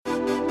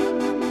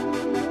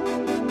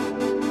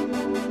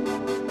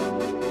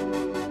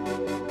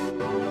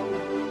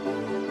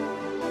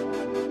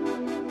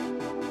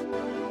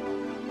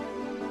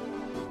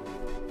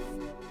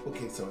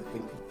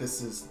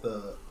This is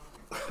the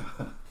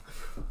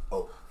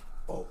oh.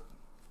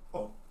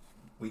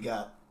 We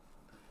got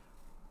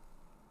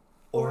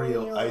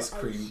Oreo ice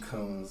cream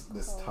cones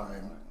this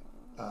time.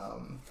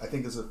 I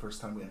think this is the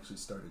first time we actually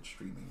started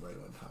streaming right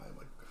on time,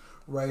 like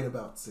right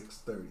about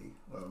 6:30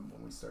 when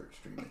we started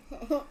streaming.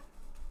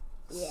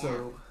 Yeah.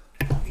 So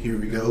here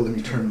we go. Let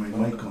me turn my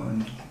mic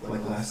on.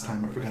 Like last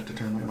time, I forgot to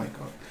turn my mic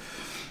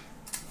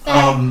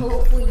on.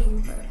 Hopefully you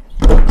heard.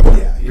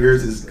 Yeah,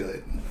 yours is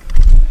good.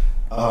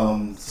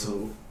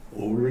 So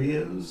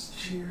Oreos,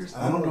 cheers.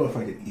 I don't know if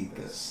I could eat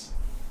this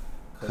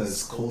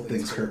because cold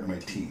things hurt my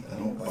teeth. I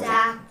don't like.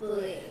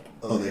 Exactly.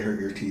 Oh, they hurt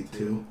your teeth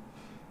too?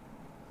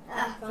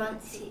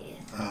 Front teeth.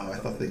 Oh, I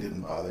thought they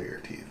didn't bother your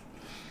teeth.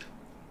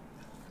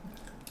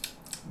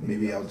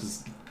 Maybe I'll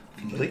just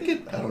lick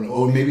it? I don't know.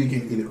 Oh, maybe you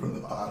can eat it from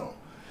the bottom.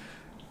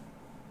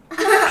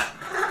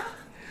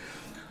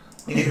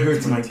 It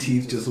hurts my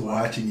teeth just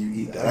watching you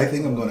eat that. I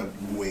think I'm going to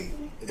wait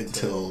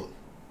until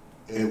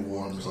it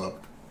warms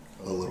up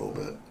a little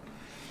bit.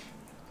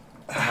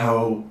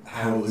 How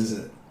is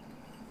it?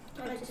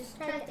 I just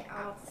tried it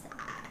outside.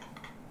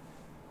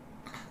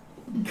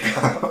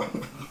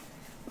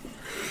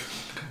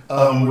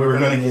 We were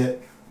going to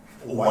get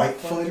white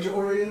fudge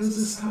Oreos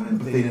this time,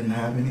 but they didn't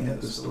have any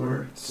at the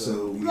store,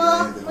 so we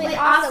landed on...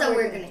 Also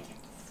we're gonna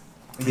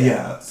get.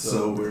 Yeah,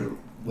 so we're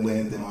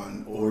landing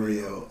on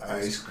Oreo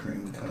ice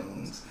cream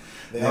cones.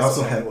 They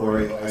also had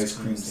Oreo ice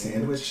cream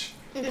sandwich.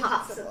 And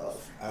popsicles.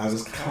 I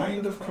was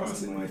kind of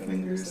crossing my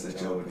fingers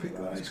that y'all would pick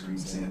the ice cream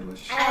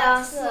sandwich. I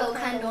also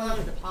kind of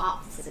wanted the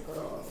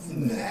popsicles.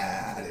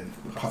 Nah, I didn't.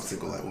 The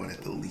popsicle I wanted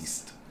the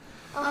least.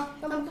 The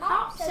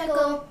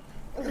popsicle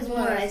was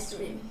more ice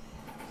cream.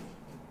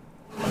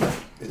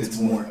 It's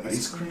more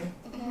ice cream?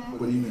 Mm-hmm.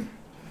 What do you mean?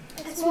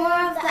 It's more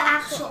of the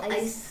actual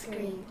ice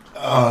cream.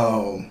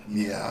 Oh,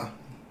 yeah.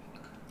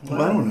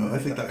 Well, I don't know. I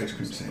think the ice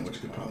cream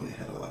sandwich could probably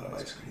have a lot of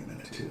ice cream in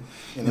it, too.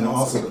 And it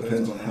also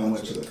depends on how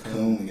much of the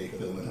cone they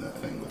fill in that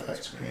thing with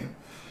ice cream.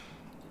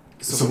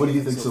 So what do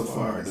you think so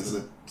far? Does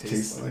it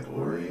taste like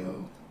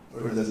Oreo?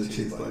 Or does it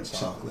taste like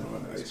chocolate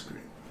on ice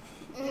cream?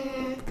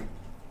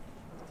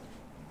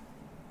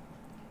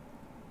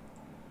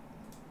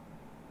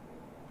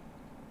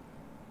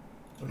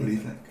 What do you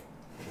think?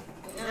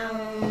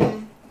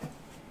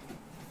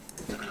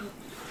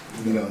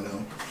 We don't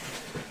know.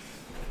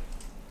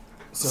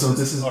 So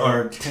this is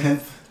our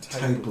 10th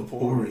type of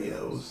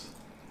Oreos.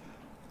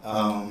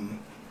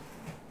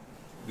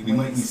 We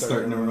might be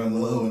starting to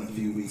run low in a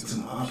few weeks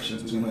on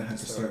options. We might have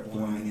to start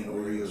flying in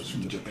Oreos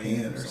from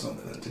Japan or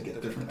something to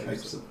get different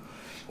types of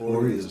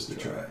Oreos to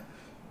try.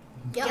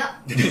 Yep.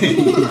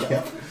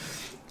 Yeah.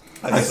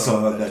 I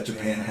saw that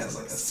Japan has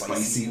like a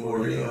spicy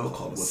Oreo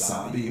called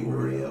Wasabi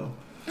Oreo.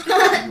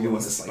 You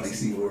want a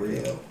spicy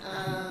Oreo?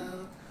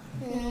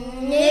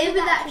 Maybe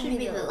that should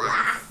be the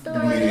last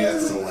one. Maybe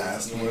that's the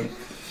last one.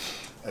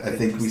 I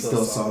think we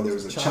still saw there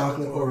was a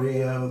chocolate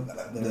Oreo,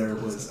 there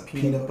was a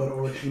peanut butter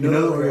Oreo. You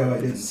know, the Oreo I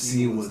didn't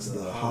see was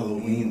the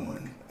Halloween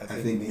one. I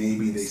think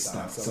maybe they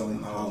stopped selling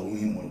the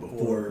Halloween one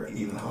before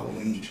even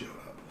Halloween showed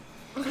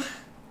up.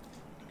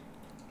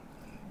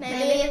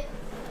 Maybe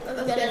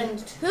we're getting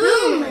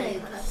too many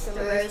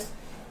customers,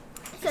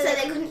 so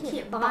they couldn't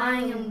keep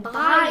buying and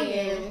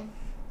buying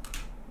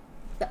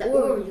the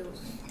Oreos.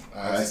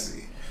 I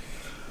see.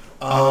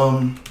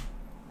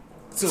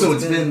 So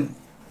it's been,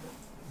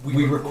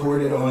 we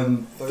recorded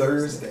on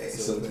Thursday,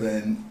 so it's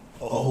been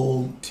a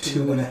whole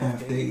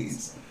 2.5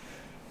 days.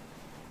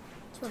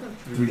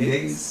 3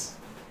 days?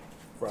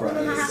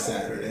 Friday,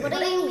 Saturday, What do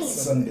you mean?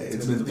 Sunday.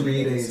 It's been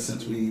 3 days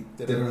since we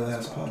did our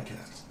last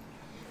podcast.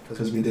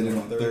 Because we did it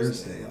on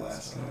Thursday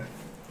last night.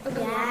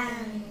 Yeah.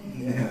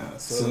 Yeah,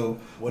 so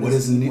what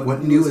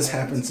new has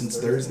happened since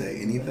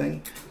Thursday?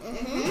 Anything?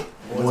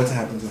 What's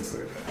happened since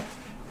Thursday?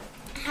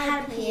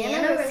 Had a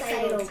piano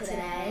recital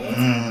today.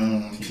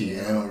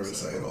 Piano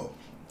recital.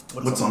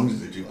 What songs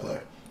did you play?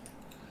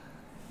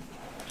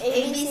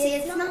 ABC,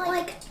 it's not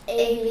like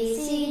A, B,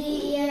 C, D,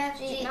 E, F,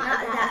 G, not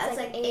that. It's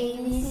like A,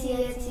 B, C,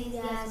 S, T, Z,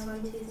 S,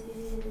 1, 2,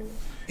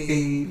 3.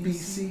 A, B,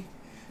 C,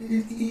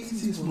 it's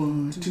easy as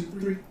 1, 2,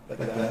 3. Like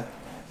that.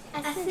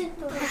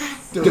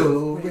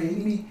 Do, re,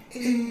 mi,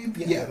 A,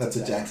 B. Yeah, that's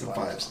a Jackson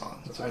 5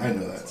 song. I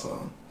know that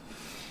song.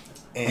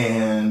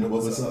 And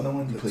what was the other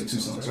one? You played 2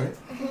 songs, right?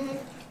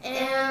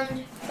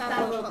 And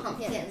 5 Little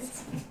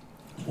Pumpkins.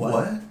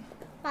 What?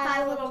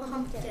 5 Little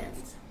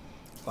Pumpkins.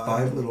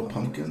 5 Little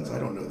Pumpkins? I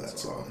don't know that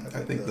song.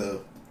 I think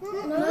the...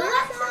 Know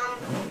that song?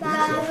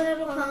 5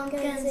 Little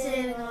Pumpkins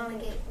sitting on a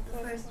gate. The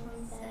first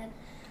one said.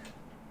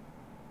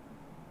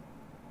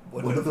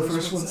 What did the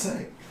first one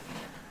say?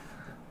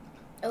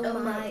 Oh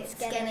my, it's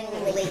getting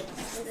late.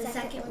 The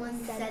second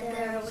one said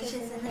there are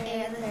wishes in the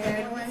air. The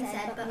third one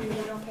said, but we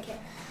don't care.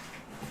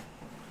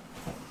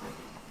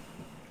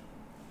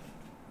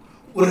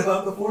 What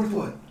about the fourth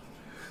one?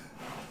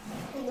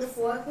 The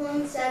fourth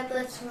one said,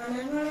 let's run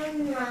and run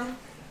and run.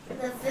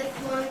 The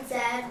fifth one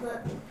said,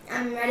 look,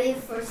 I'm ready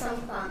for some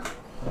fun.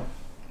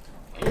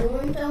 We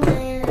went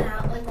away and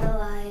out with the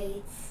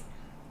lights.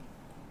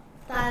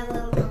 5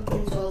 Little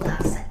Pumpkins rolled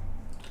outside.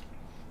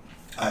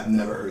 I've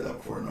never heard that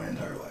before in my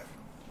entire life.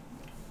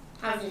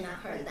 How have you not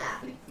heard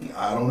that?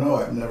 I don't know.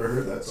 I've never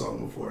heard that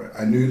song before.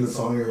 I knew the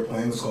song you were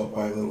playing was called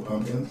Five Little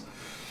Pumpkins,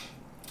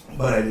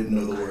 but I didn't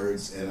know the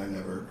words, and I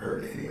never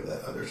heard any of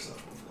that other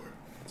stuff before.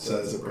 So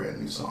that's a brand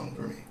new song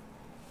for me.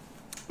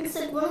 It's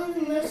like one of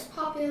the most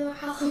popular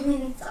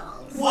Halloween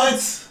songs.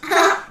 What?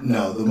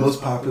 No, the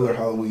most popular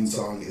Halloween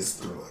song is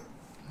Thriller.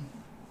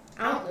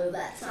 I don't know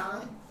that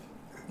song.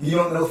 You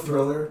don't know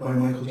Thriller by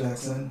Michael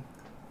Jackson?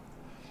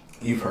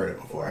 You've heard it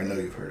before. I know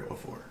you've heard it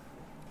before.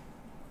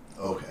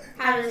 Okay.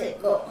 How does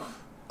it go?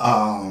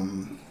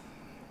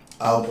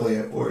 I'll play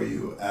it for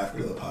you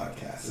after the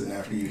podcast, and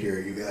after you hear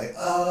it, you'll be like,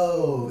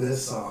 oh,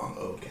 this song,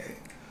 okay.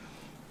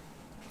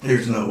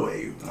 There's no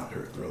way you've not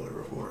heard Thriller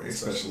before,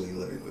 especially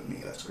living with me.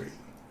 That's great.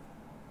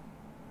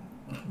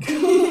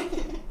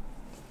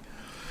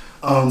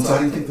 So how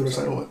do you think the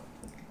recital went?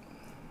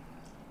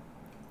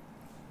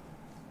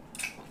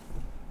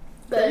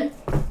 Good.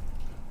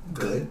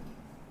 Good.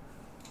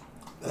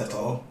 That's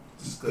all.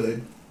 Just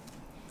good.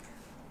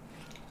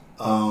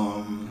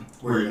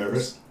 Were you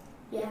nervous?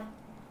 Yeah.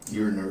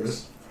 You were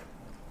nervous?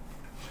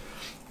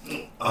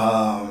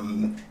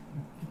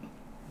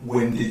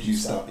 When did you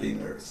stop being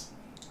nervous?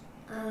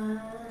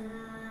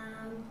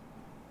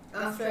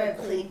 After I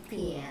played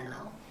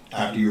piano.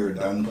 After you were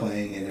done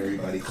playing and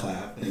everybody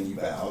clapped and you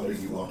bowed and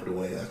you walked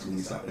away, that's when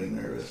you stopped being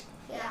nervous?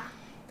 Yeah.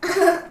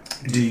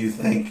 Do you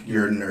think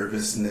your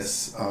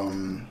nervousness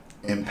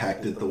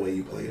impacted the way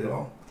you played at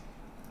all?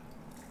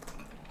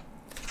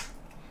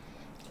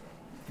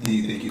 Do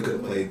you think you could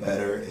have played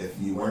better if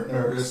you weren't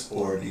nervous,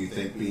 or do you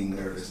think being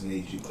nervous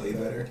made you play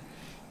better?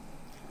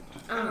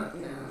 I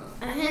don't know.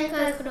 I think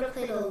I could have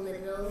played a little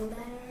better.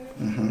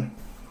 Mm-hmm.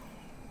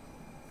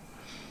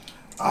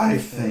 I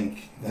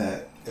think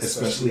that,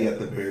 especially at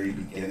the very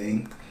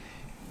beginning,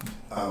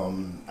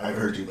 I've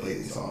heard you play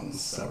these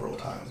songs several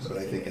times, but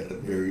I think at the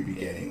very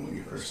beginning when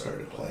you first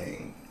started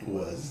playing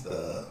was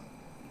the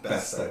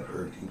best I've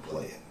heard you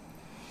play it.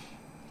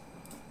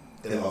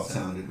 It all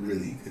sounded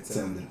really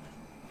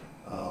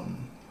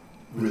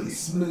really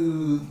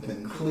smooth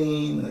and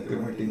clean, like there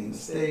weren't any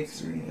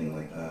mistakes or anything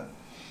like that.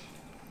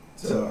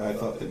 So I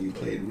thought that you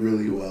played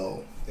really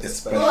well,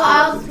 especially. Well,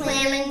 I was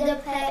planning to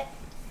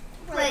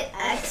play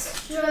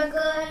extra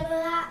good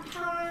that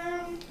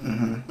time.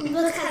 Mm-hmm.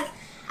 Because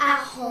at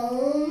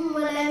home,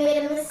 when I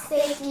made a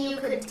mistake, you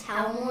could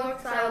tell more,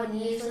 so I would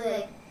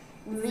usually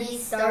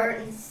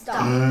restart and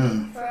stop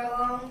for a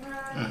long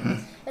time. Mm-hmm.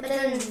 But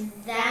then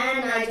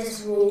I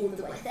just rolled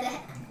with it.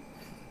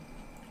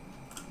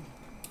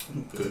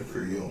 Good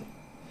for you.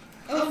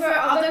 And for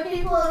other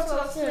people, it's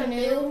also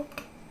new,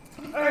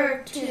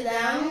 or to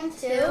them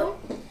too,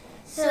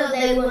 so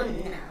they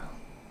wouldn't know.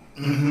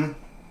 Mm-hmm.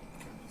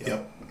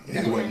 Yep.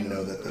 They wouldn't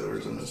know that there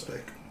was a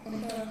mistake.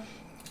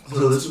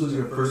 So this was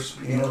your first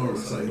piano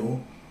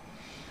recital.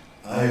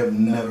 I have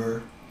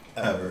never,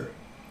 ever,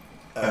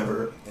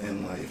 ever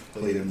in life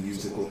played a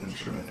musical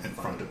instrument in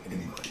front of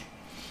anybody.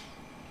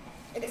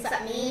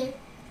 Except me.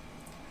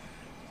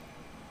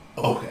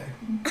 Okay.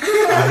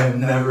 I have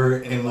never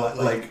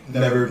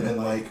never been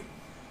like,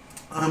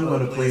 I'm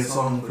going to play a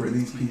song for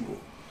these people.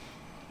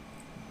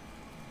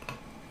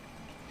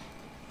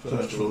 So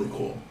that's really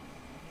cool.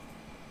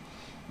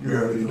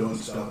 You're already doing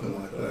stuff in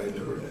life that I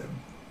never did.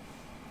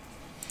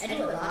 I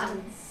do a lot of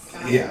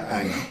stuff.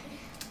 Yeah,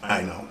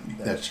 I know.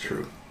 That's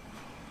true.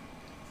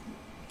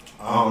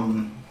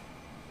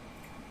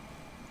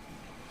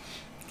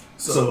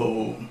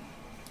 So,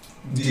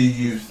 do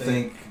you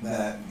think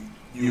that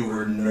you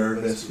were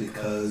nervous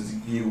because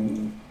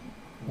you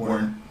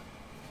weren't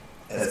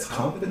as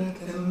confident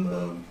in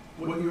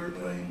what you were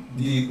playing?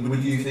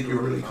 Would you think you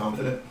were really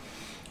confident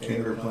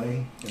in your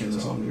playing, in the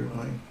song you were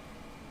playing?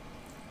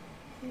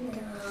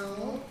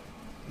 No.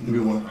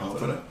 You weren't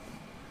confident?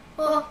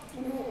 Well,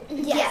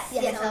 yes,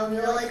 I was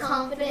really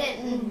confident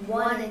in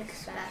one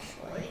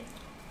especially.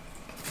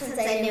 Since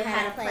I knew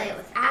how to play it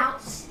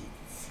without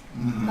sheets.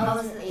 Mm-hmm. That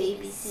was the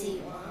ABC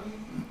one.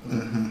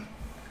 Mm-hmm.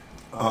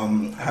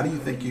 How do you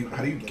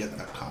get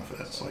that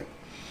confidence? Like,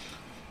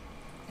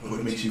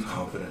 what makes you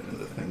confident in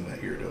the thing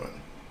that you're doing?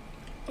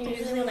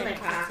 Usually when I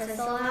practice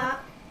a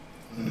lot.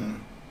 Mm-hmm.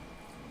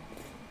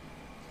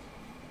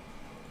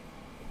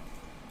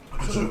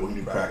 So when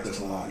you practice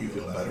a lot, you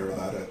feel better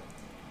about it?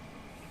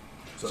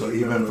 So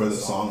even for the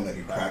song that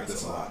you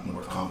practice a lot and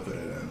were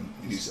confident in,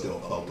 you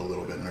still felt a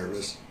little bit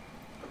nervous?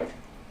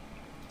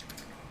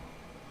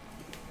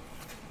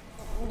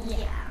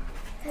 Yeah.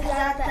 Because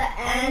at the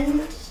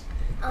end,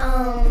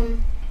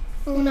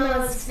 when I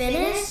was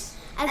finished,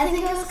 I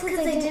think it was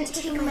because I didn't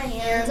take my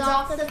hands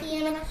off the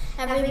piano.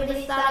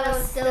 Everybody thought I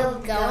was still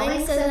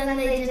going, so then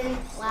they didn't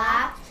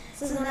clap.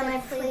 So then I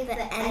played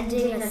the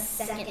ending a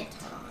second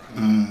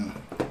time.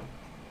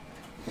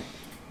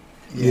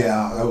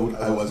 Yeah,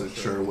 I wasn't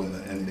sure when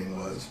the ending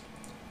was.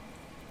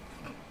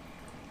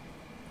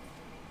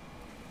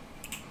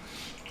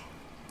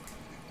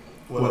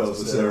 What else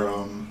is there?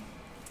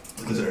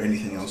 Is there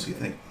anything else you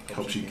think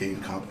helps you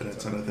gain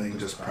confidence in a thing?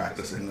 Just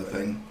practicing the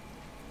thing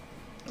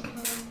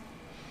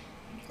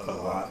a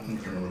lot. I'm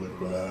trying to really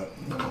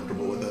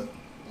comfortable with it.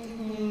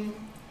 Mm-hmm.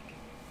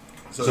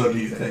 So do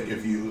you think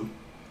if you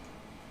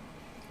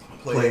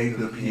played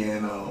the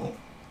piano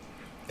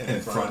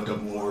in front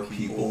of more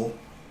people,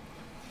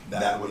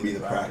 that would be the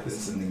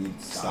practice, and then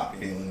you'd stop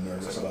feeling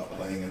nervous about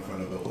playing in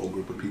front of a whole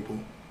group of people?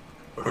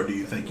 Or do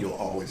you think you'll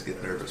always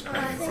get nervous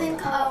playing I in front of think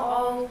people?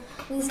 I'll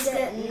always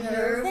get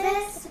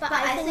nervous, but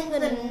I think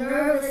the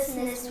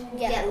nervousness will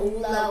get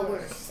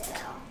lower still.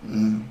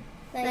 Mm-hmm.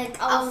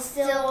 Like, I'll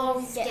still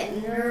always get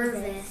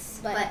nervous,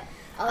 but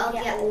I'll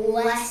get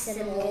less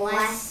and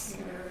less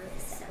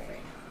nervous every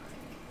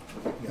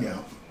time.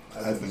 Yeah,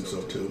 I think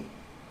so too.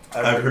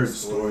 I've heard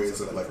stories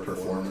of like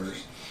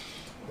performers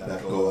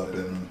that go up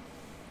and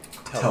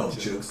tell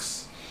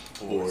jokes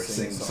or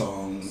sing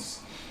songs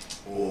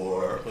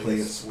or play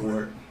a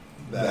sport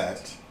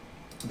that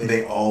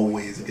they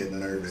always get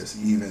nervous,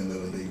 even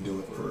though they do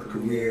it for a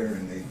career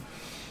and they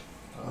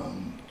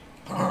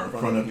are in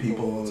front of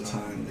people all the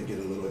time. They get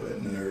a little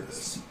bit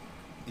nervous,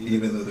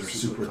 even though they're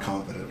super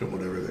confident of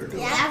whatever they're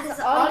doing. Yeah, because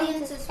the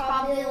audience is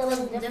probably a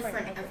little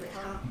different every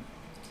time.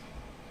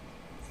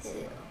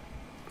 Too.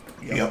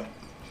 Yep.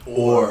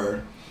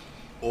 Or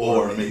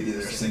maybe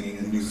they're singing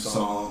a new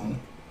song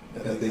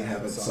that they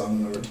haven't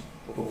sung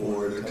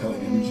before. They're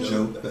telling a new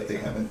joke that they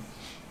haven't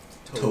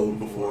told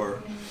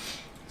before.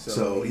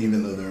 So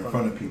even though they're in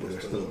front of people, they're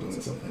still doing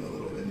something a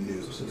little bit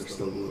new. So they're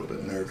still a little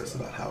bit nervous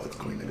about how it's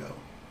going to go.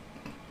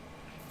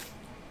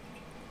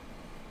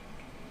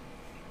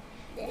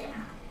 Yeah.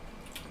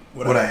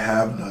 What I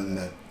have done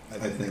that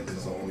I think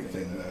is the only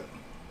thing that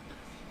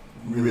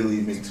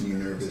really makes me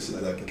nervous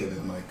is I've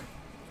given like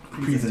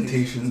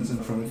presentations in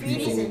front of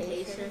people.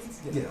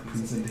 Presentations. Yeah,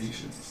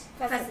 presentations.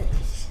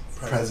 Presentations.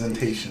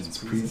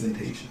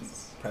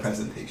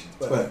 Presentations.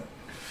 But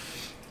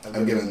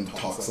I've given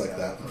talks like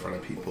that in front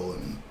of people,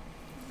 and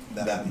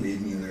that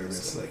made me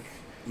nervous. Like,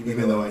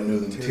 even though I know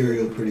the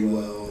material pretty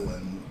well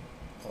and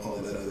all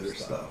that other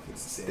stuff,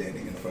 it's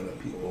standing in front of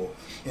people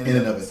in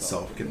and of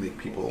itself can make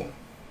people,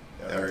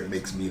 or it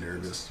makes me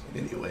nervous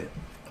anyway.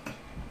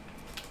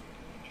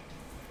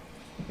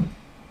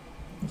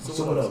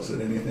 So what else?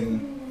 Did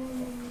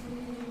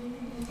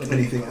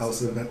anything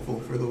else eventful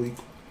for the week?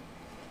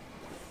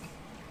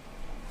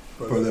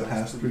 For the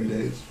past 3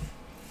 days?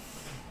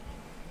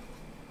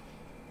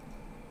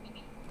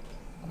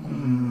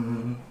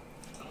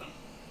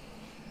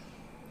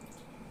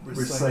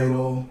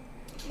 Recital.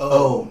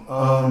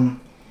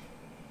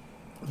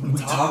 We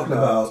talked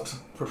about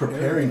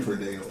preparing for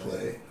Day of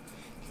Play,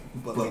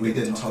 but we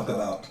didn't talk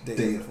about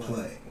Day of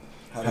Play.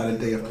 How did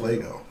Day of Play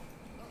go?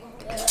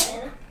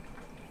 Good.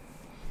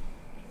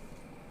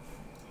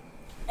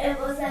 It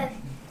was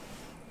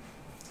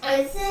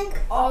I think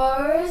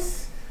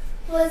ours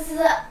was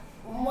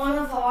one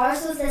of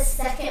ours was the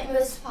second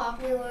most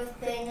popular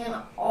thing in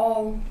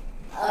all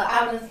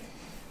out of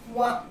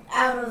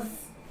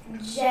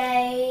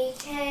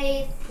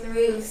JK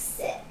through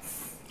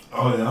 6.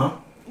 Oh yeah.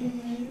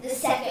 Mm-hmm. The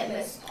second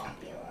most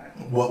popular.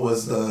 What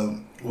was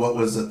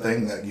the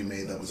thing that you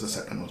made that was the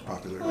second most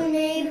popular? We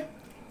made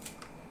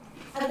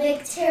a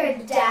big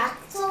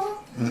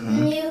pterodactyl, Mm-hmm.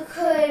 and you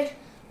could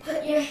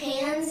put your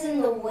hands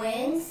in the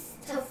wings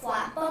to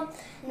flap them,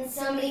 and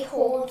somebody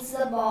holds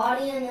the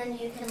body, and then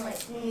you can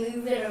like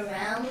move it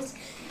around.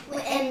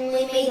 And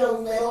we made a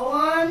little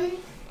one,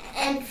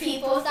 and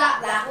people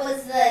thought that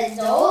was the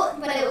adult,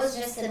 but it was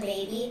just a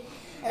baby.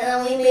 And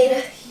then we made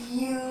a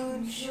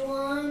huge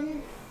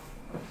one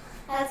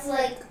that's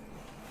like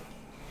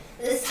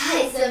the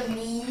size of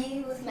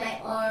me with my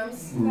arms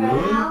spread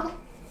Really? out.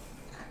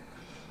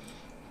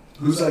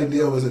 Whose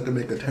idea was it to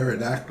make a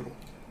pterodactyl?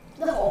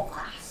 The whole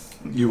class.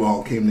 You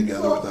all came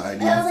together with the It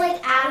was idea?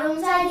 like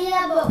Adam's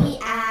idea, but we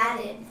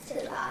added to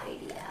the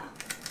idea.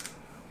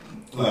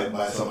 Like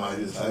by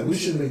somebody decided we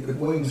should make the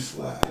wings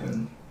flat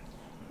and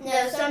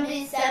No,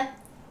 somebody said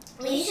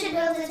we should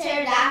build a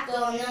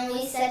pterodactyl, and then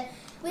we said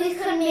we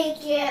could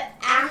make it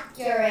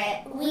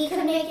accurate. We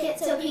could make it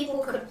so people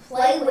could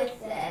play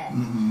with it.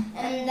 mm-hmm.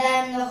 And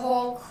then the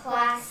whole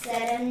class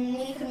said, and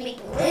we could make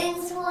the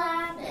wings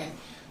flat. And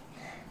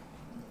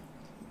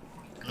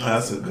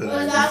That's a good it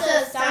was idea. also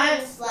a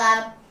science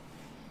lab.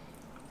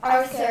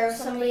 Arthur,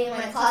 somebody in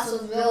my class,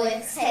 was really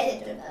excited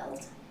to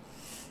build.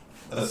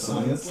 A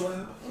science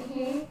lab?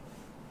 Mm-hmm.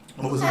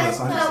 What was in the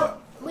science lab?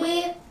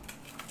 We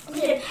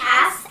did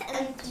past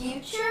and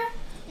future.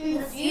 In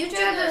the future,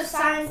 there's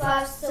science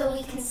labs so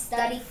we can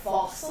study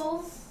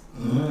fossils.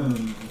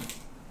 Mm.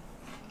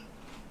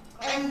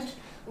 And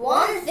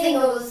one thing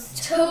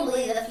was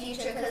totally the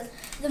future, because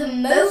the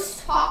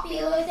most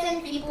popular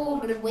thing people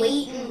would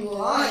wait in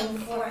line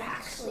for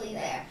actually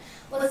there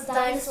was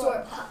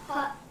dinosaur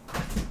putt-putt.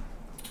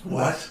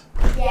 What?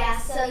 Yeah,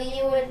 so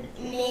you would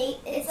make,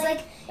 it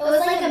was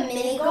like a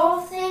mini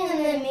golf thing, and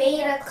they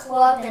made a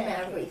club and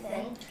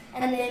everything.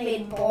 And they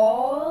made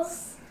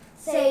balls.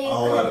 So you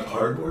All out of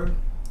cardboard?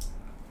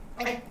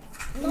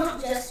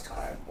 not just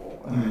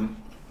cardboard. Mm.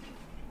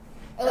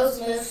 It was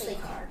mostly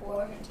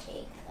cardboard and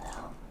tape,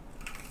 though.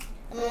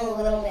 And then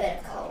a little bit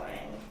of coloring.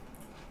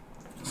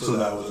 So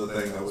that was the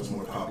thing that was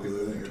more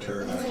popular than your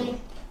pterodactyl?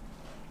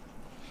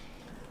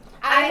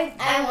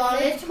 I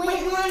wanted to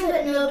win one,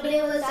 but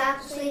nobody was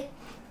actually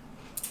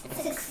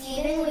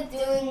succeeding with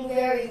doing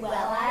very well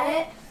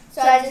at it.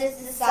 So I just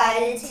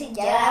decided to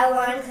get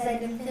one because I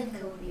didn't think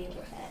it would be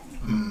worth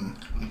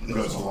it.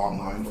 There was a long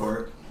line for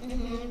it.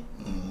 And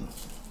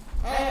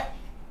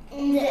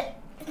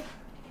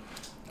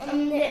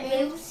it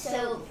moved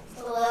so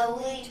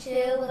slowly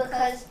too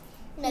because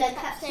they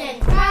kept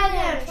saying, try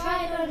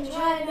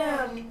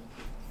them.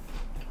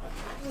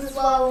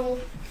 So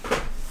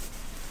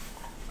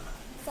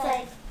it's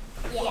like,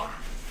 yeah.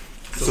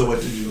 So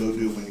what did you go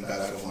do when you got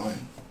out of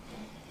line?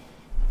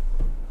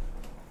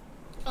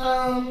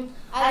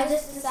 I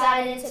just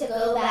decided to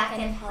go back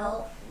and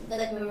help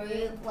the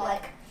group,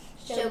 like,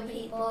 show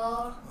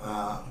people.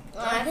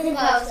 I think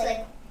I was,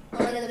 like,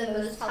 one of the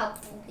most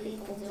helpful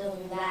people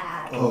doing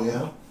that. Oh,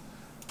 yeah?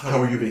 How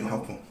were you being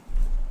helpful?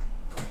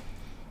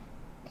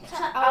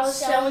 I was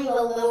showing the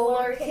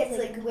lower kids,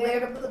 like, where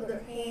to put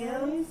their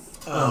hands.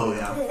 Oh,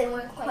 yeah. Because they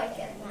weren't quite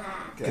getting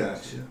that.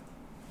 Gotcha.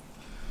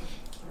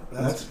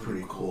 That's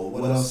pretty cool.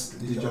 What else?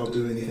 Did y'all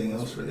do anything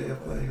else for Day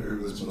of Play? Or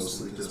it was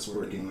mostly just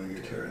working on your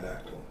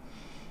pterodactyl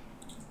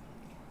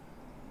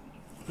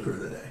for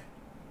the day?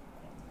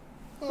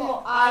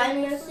 Well, I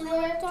mostly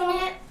worked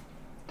on it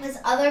because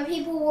other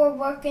people were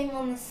working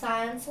on the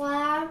science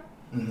lab.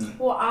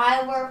 Well,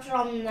 I worked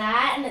on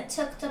that, and it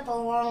took up a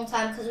long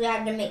time because we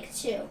had to make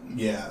two.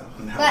 Yeah.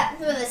 But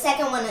for the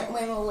second one, it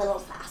went a little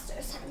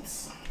faster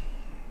since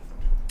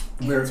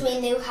we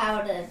knew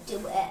how to do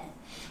it.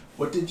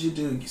 What did you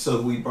do?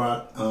 So we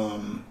brought,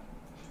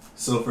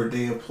 so for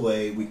Day of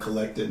Play, we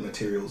collected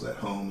materials at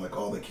home. Like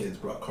all the kids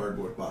brought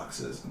cardboard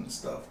boxes and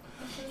stuff.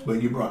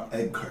 But you brought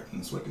egg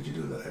cartons. What did you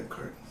do with the egg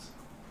cartons?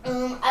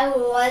 I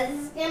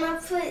was going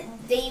to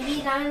put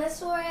baby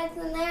dinosaur eggs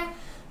in there,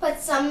 but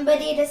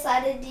somebody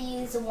decided to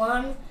use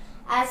one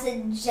as a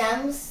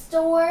gem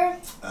store.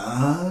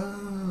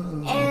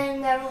 Oh.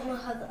 And I don't know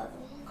how the other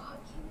one got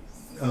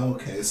used.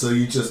 Okay, so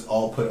you just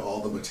all put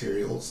all the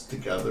materials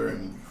together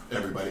and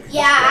everybody could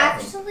Yeah,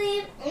 just grab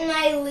them. actually,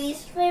 my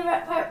least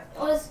favorite part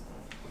was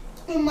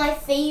my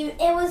favorite.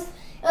 It was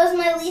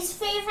my least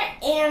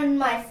favorite and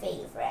my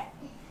favorite.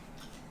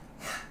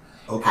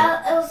 Okay.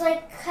 It was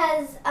like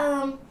because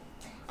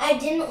I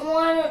didn't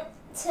want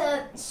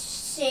to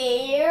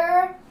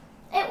share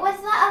it with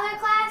the other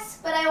class,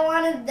 but I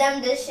wanted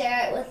them to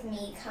share it with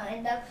me,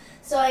 kind of.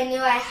 So I knew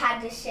I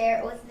had to share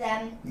it with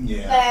them,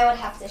 Yeah. but I would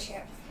have to share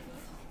it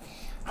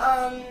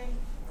with me.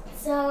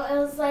 So it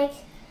was like,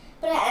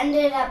 but it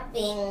ended up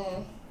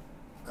being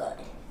good.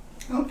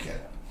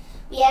 Okay.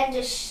 We had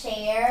to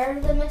share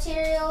the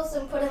materials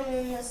and put them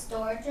in the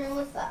storage room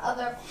with the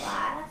other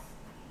class.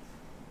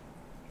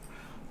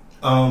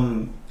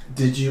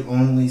 Did you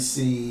only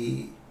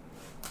see,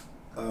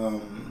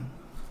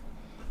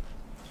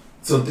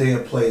 so Day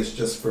of Play is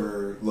just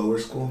for lower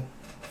school?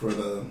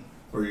 From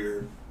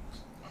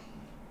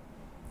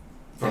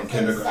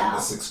kindergarten to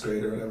 6th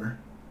grade or whatever?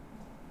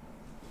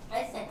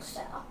 I think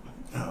so.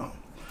 Oh.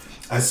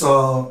 I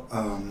saw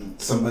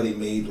somebody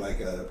made like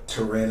a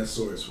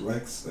Tyrannosaurus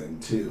Rex thing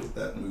too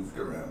that moved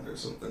around or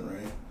something,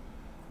 right?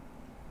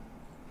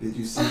 Did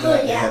you see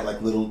that? It Yeah. had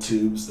like little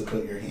tubes to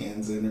put your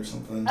hands in or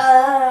something.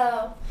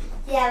 Oh,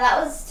 yeah,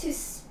 that was too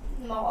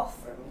small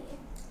for me.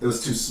 It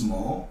was too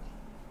small?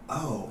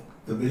 Oh,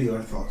 the video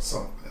I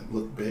saw it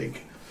looked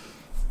big.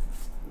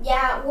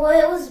 Yeah, well,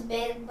 it was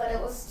big, but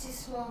it was too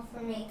small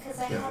for me because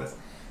I had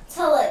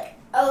to like,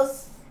 I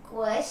was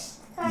squished,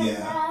 kind of.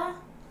 Yeah.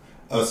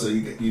 Oh, so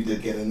you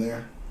did get in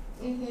there?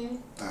 Mhm.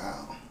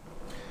 Wow.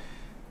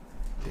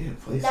 Day of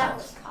Play. That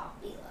was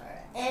popular.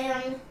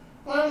 And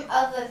one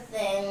other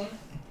thing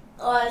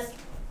was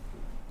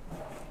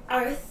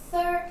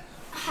Arthur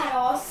had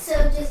also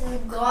just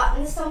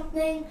gotten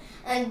something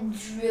and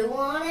drew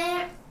on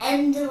it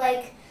and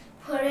like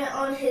put it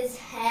on his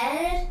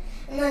head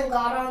and then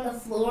got on the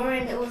floor,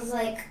 and it was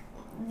like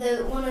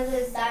one of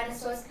those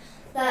dinosaurs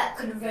that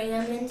could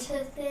ram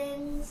into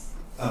things.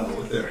 Oh,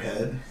 with their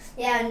head?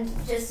 Yeah,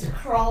 and just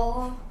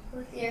crawl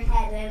with your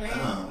head in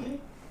it.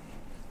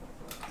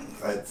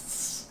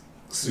 That's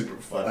super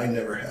fun. I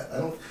never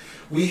had.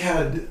 We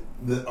had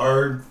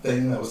our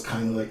thing that was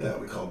kind of like that.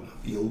 We called it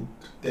Field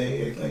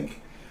Day, I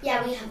think.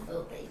 Yeah, we have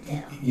field day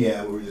too.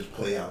 Yeah, where we just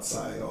play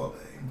outside all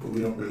day, but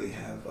we don't really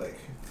have like.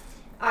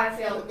 Our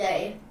field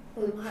day,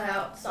 we play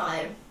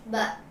outside,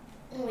 but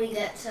we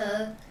get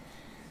to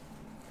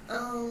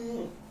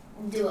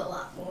do a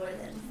lot more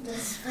than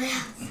just play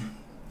outside.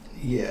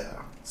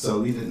 Yeah, so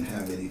we didn't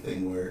have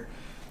anything where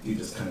you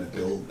just kind of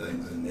build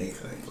things and make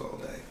things all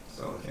day.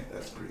 So I think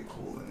that's pretty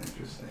cool and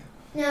interesting.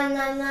 Yeah, and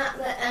then at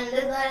the end of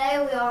the day,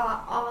 we were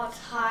all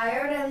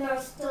tired, and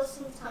there's still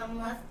some time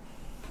left.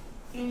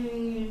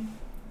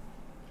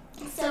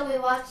 So we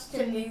watched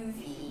a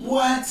movie.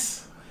 What?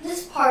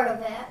 Just part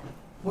of it.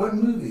 What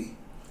movie?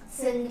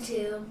 Sin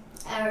 2.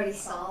 I already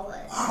saw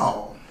it.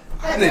 Oh,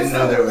 I But didn't just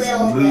know there was a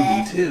little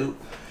movie bit. too.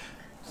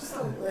 Just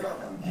a little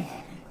bit.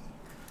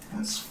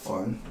 That's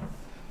fun.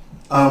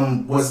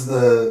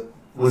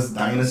 Was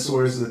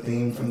dinosaurs the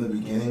theme from the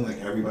beginning? Like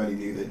everybody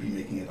knew they'd be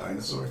making a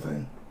dinosaur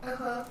thing?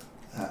 Uh-huh.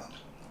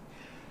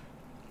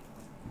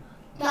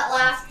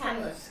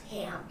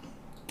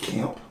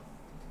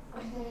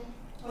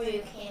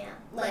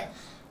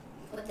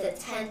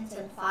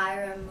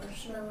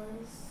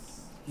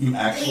 You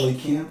actually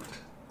camped?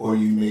 Or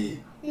you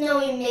made... No,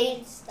 we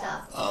made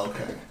stuff. Oh,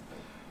 okay.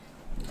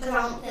 Because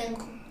I don't think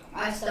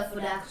our stuff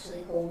would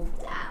actually hold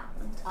that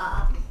on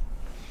top.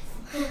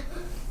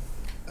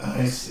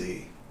 I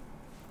see.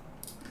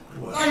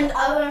 Well,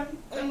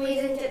 And we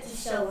didn't get to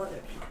show other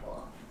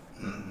people.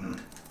 Mm-hmm.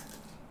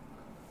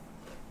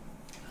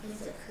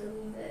 Because of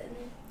COVID.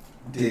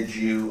 Did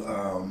you,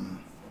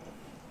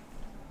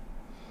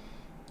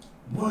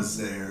 was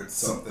there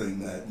something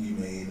that you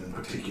made in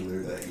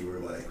particular that you were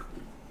like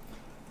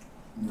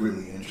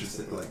really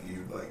interested, like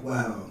you're like,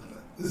 wow,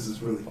 this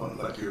is really fun,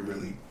 like you're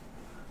really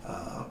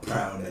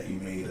proud that you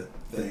made a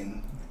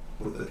thing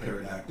with the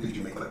pterodactyl? Did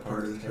you make like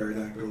part of the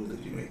pterodactyl?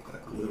 Did you make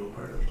like a little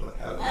part of it? Like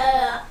how did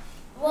you...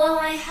 Well,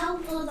 I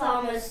helped with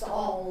almost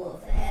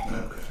all of it.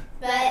 Okay.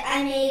 But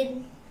I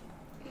made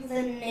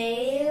the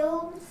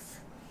nails,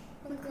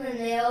 like the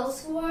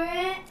nails for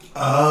it.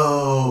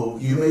 Oh,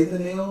 you made the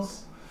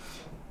nails?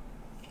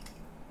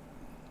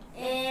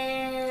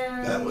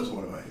 And That was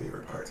one of my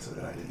favorite parts of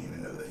it. I didn't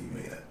even know that you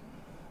made it.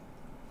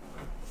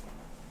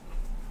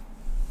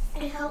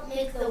 I helped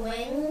make the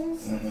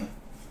wings. Mm-hmm.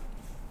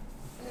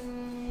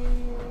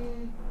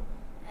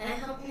 I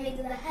helped make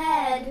the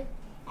head.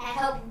 I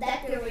helped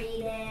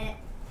decorate it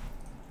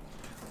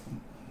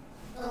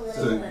a little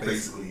So bit.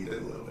 basically you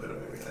did a little bit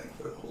of everything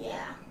for the whole...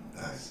 Yeah.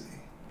 I see.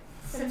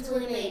 Since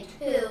we made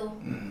two,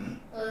 Mm-hmm.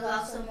 there was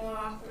also more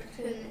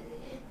opportunity.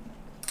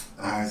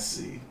 I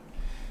see.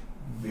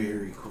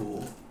 Very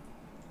cool.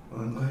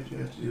 Well, I'm glad you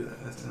got to do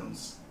that. That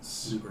sounds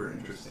super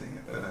interesting.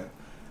 And I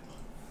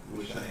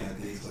wish I had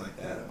days like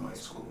that at my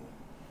school.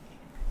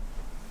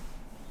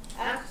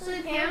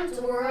 Actually, parents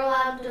were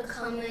allowed to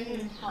come in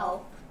and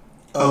help.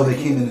 Oh, they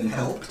came in and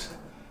helped?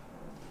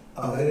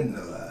 Oh, I didn't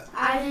know that.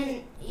 I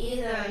didn't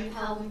either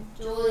until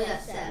Julia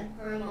said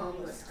her mom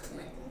was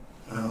coming.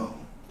 Oh.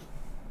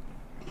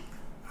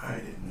 I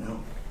didn't know.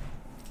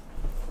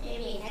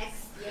 Maybe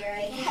next year,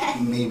 I guess.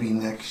 Maybe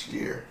next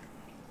year.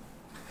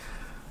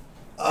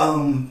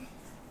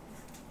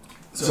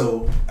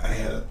 So I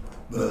had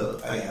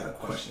a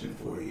question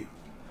for you.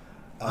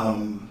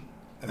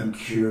 I'm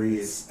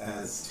curious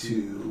as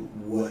to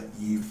what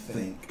you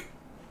think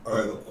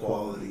are the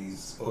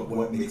qualities or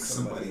what makes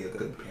somebody a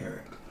good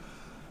parent.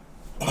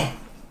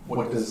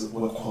 What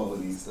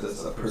qualities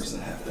does a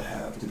person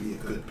have to be a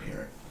good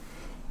parent?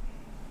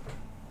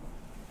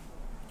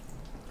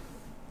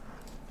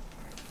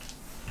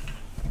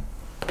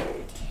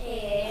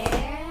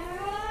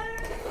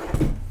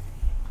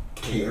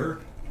 Care?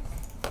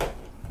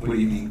 What do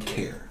you mean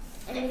care?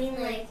 I mean,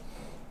 like,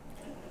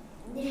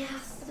 it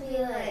has to be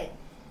like,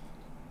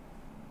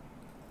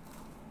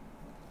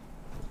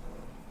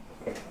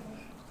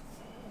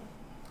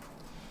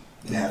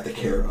 They have to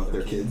care about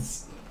their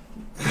kids.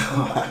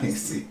 I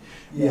see.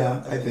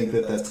 Yeah, I think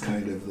that's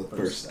kind of the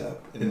first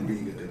step in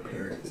being a good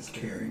parent is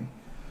caring.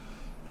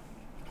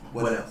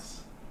 What else?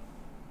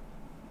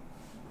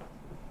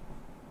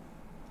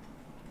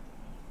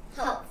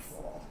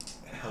 helpful.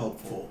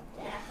 Helpful.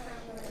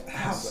 Definitely.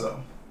 How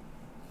so?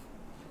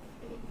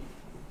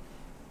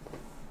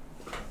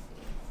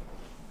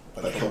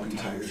 Like help you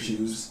tie your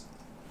shoes?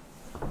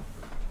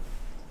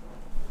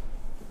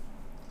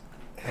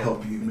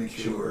 Help you make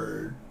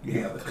sure you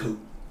have a coat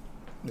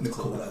when it's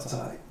cold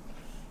outside?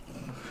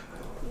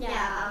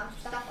 Yeah,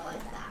 stuff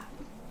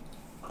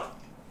like that.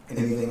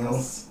 Anything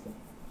else?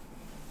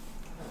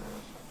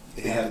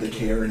 They have to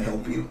care and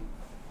help you?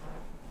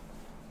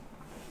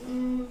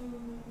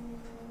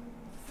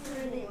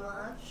 Pretty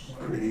much.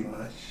 Pretty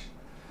much.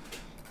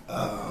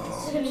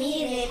 To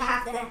me, they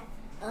have to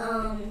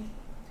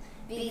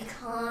be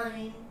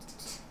kind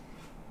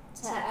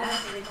to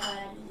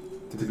everybody.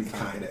 To be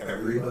kind to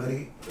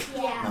everybody,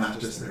 Yeah. not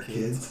just their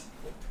kids.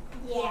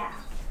 Yeah.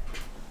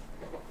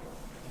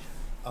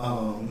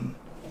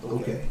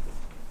 Okay.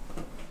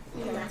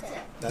 And that's it.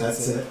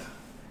 That's it.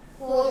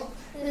 Well,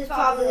 there's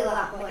probably a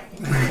lot more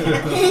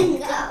things.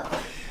 Go.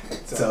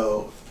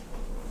 So,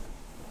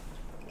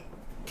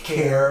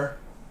 care,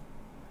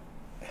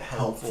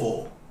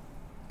 helpful,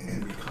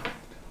 and be kind.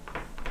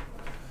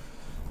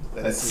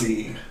 Let's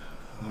see.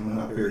 I'm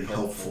not very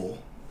helpful.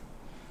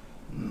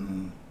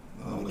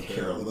 I only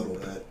care a little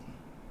bit.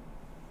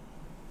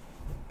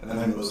 And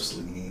I'm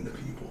mostly mean to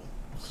people.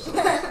 So,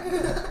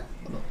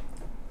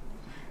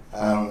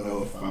 I don't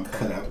know if I'm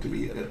cut out to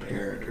be a good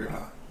parent or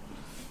not.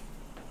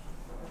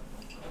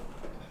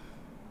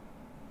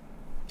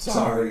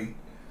 Sorry.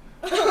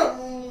 You're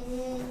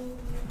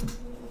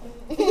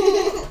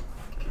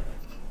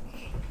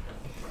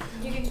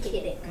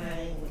kidding.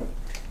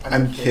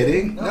 I'm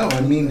kidding? No,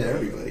 I'm mean to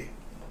everybody.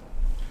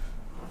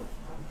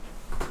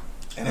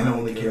 And I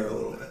only care a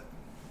little bit.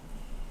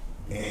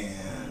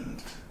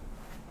 And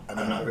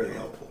I'm not very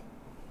helpful.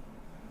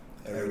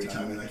 Every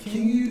time I'm like,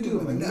 can you do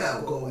it? I'm like,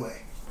 no, go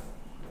away.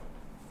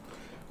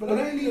 But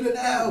I need it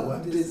now.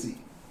 I'm busy.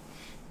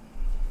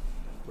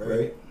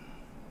 Right?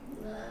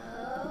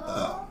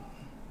 No.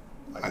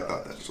 I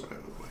thought that's what I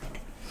looked like.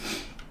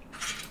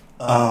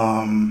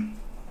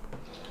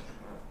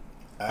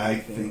 I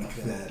think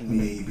that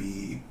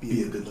maybe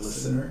be a good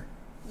listener.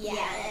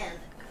 Yeah.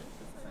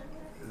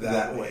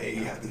 That way,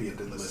 you have to be a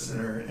good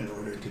listener in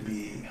order to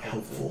be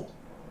helpful.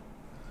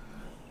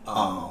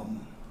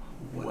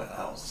 What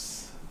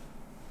else?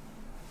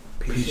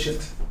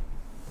 Patient.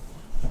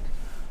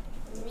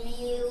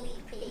 Really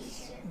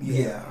patient.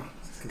 Yeah,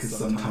 because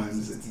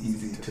sometimes it's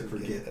easy to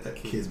forget that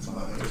kids'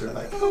 minds are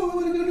like, oh, I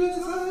want to go do this.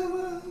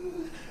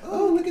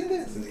 Oh, look at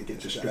this, and they get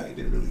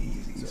distracted really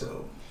easy.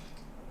 So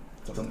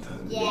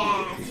sometimes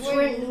Yeah,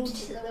 we're new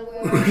to the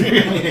world.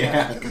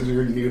 yeah, because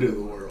we're new to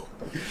the world.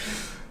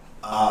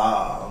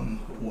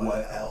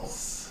 What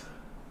else?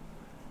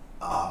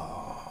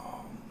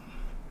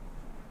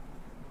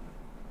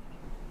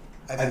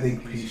 I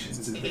think patience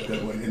is a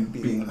good one, and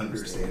being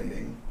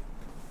understanding.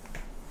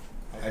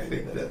 I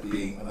think that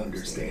being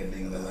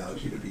understanding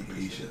allows you to be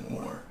patient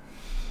more.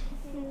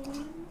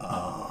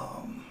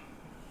 I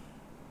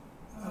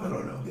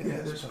don't know.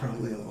 Yeah, there's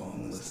probably a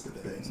long list of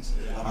things.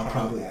 I'll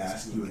probably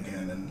ask you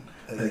again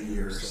in a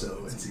year or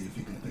so and see if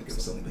you can think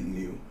of something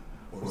new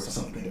or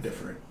something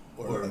different.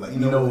 Or like, you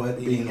know what,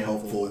 being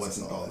helpful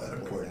wasn't all that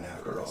important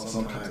after all.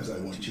 Sometimes I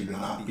want you to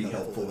not be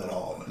helpful at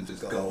all and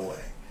just go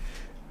away.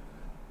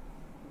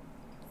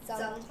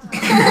 Sometimes.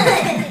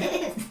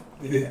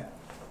 Yeah.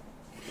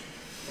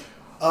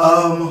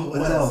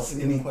 What else?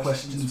 Any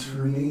questions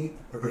for me?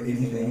 Or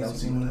anything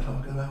else you want to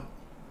talk about?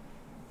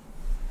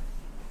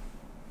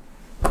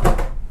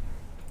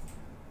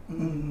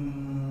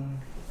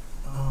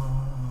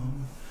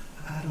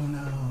 I don't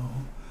know.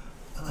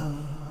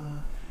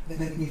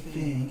 Let me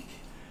think.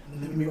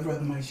 Let me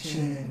rub my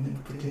chin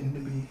and pretend to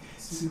be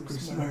super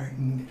smart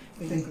and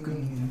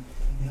thinking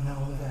and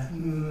all of that.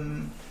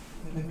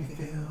 Let me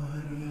feel, I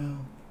don't know.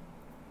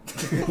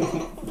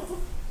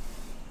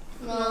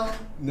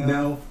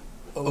 No?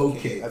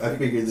 Okay, I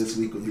figured this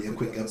week would be a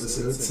quick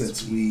episode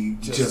since we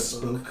just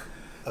spoke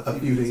a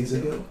few days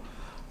ago.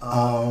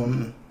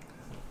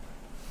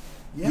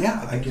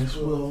 Yeah, I guess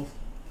we'll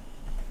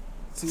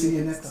see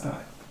you next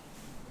time.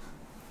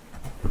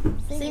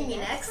 See me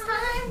next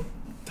time?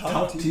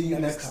 Talk to you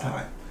next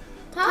time.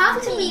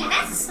 Talk to me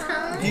next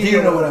time.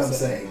 You know what I'm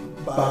saying.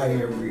 Bye,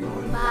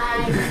 everyone.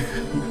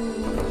 Bye.